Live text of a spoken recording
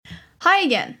Hi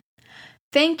again.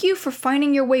 Thank you for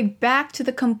finding your way back to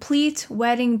the Complete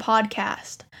Wedding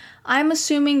Podcast. I'm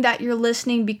assuming that you're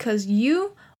listening because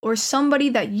you or somebody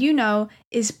that you know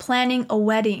is planning a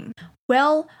wedding.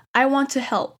 Well, I want to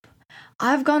help.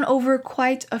 I've gone over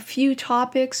quite a few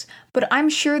topics, but I'm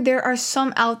sure there are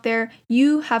some out there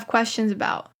you have questions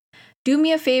about. Do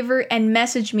me a favor and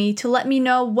message me to let me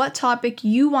know what topic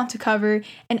you want to cover,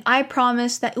 and I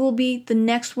promise that it will be the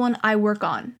next one I work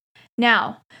on.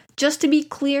 Now, just to be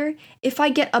clear, if I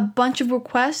get a bunch of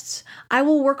requests, I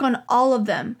will work on all of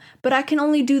them, but I can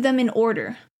only do them in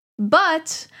order.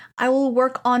 But I will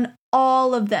work on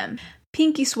all of them.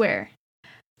 Pinky swear.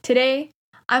 Today,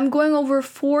 I'm going over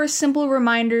 4 simple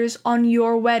reminders on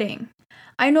your wedding.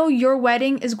 I know your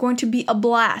wedding is going to be a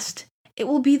blast. It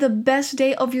will be the best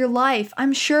day of your life,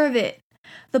 I'm sure of it.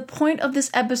 The point of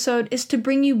this episode is to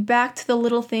bring you back to the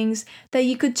little things that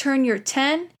you could turn your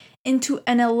 10 into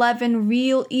an 11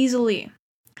 real easily.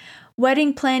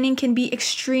 Wedding planning can be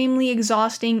extremely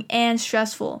exhausting and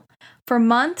stressful. For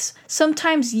months,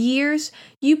 sometimes years,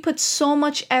 you put so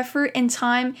much effort and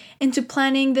time into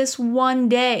planning this one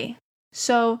day.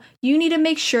 So, you need to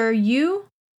make sure you,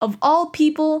 of all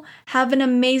people, have an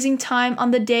amazing time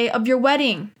on the day of your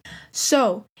wedding.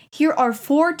 So, here are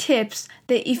 4 tips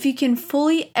that if you can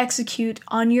fully execute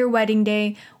on your wedding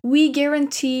day, we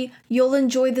guarantee you'll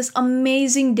enjoy this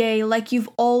amazing day like you've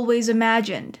always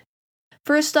imagined.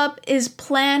 First up is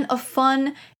plan a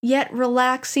fun yet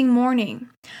relaxing morning.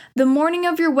 The morning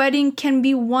of your wedding can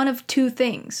be one of 2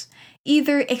 things,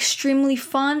 either extremely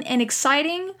fun and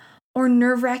exciting or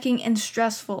nerve-wracking and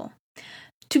stressful.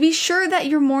 To be sure that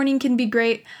your morning can be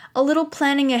great, a little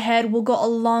planning ahead will go a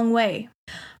long way.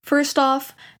 First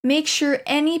off, make sure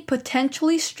any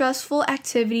potentially stressful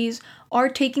activities are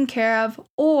taken care of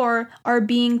or are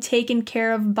being taken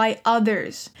care of by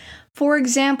others. For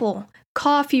example,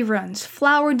 coffee runs,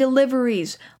 flower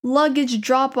deliveries, luggage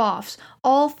drop-offs,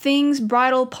 all things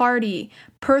bridal party,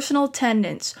 personal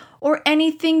attendance, or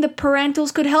anything the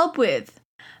parentals could help with.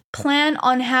 Plan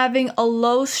on having a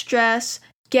low-stress,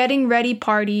 getting ready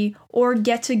party or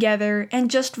get together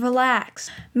and just relax.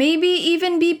 Maybe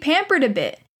even be pampered a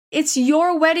bit. It's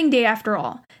your wedding day after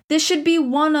all. This should be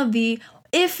one of the,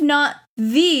 if not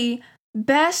the,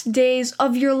 best days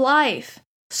of your life.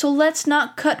 So let's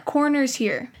not cut corners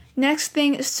here. Next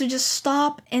thing is to just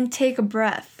stop and take a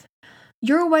breath.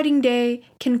 Your wedding day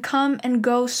can come and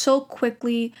go so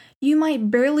quickly, you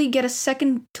might barely get a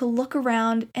second to look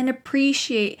around and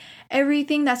appreciate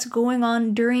everything that's going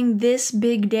on during this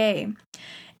big day.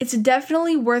 It's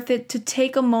definitely worth it to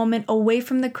take a moment away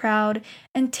from the crowd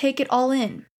and take it all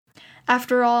in.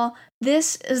 After all,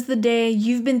 this is the day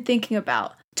you've been thinking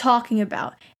about, talking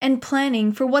about, and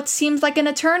planning for what seems like an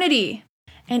eternity.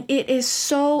 And it is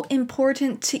so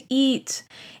important to eat.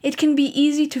 It can be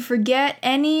easy to forget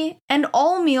any and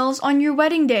all meals on your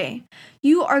wedding day.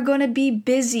 You are going to be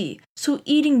busy, so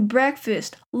eating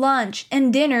breakfast, lunch,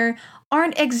 and dinner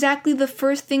aren't exactly the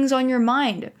first things on your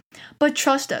mind. But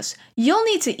trust us, you'll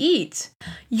need to eat.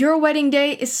 Your wedding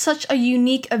day is such a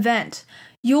unique event.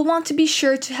 You'll want to be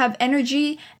sure to have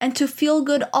energy and to feel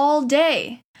good all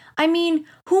day. I mean,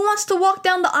 who wants to walk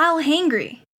down the aisle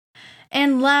hangry?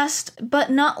 And last but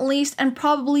not least, and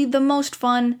probably the most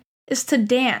fun, is to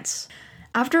dance.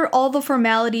 After all the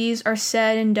formalities are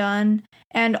said and done,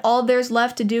 and all there's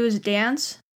left to do is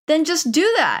dance, then just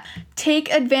do that. Take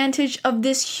advantage of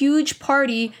this huge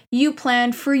party you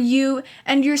planned for you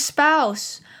and your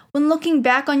spouse. When looking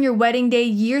back on your wedding day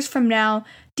years from now,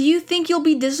 do you think you'll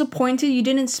be disappointed you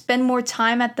didn't spend more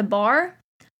time at the bar?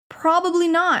 Probably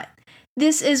not.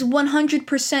 This is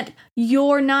 100%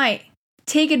 your night.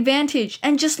 Take advantage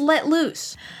and just let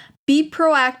loose. Be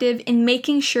proactive in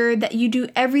making sure that you do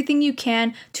everything you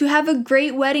can to have a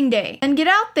great wedding day. And get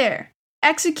out there.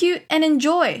 Execute and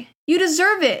enjoy. You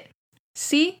deserve it.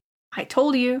 See? I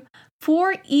told you.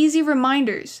 4 easy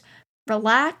reminders.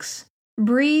 Relax,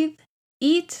 breathe,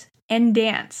 eat, and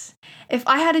dance. If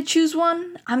I had to choose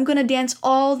one, I'm gonna dance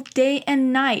all day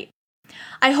and night.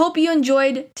 I hope you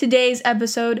enjoyed today's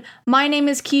episode. My name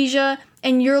is Keisha,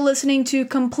 and you're listening to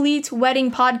Complete Wedding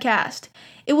Podcast.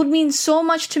 It would mean so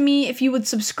much to me if you would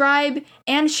subscribe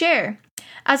and share.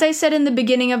 As I said in the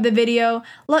beginning of the video,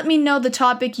 let me know the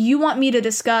topic you want me to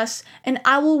discuss, and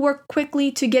I will work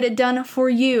quickly to get it done for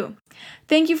you.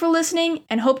 Thank you for listening,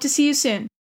 and hope to see you soon.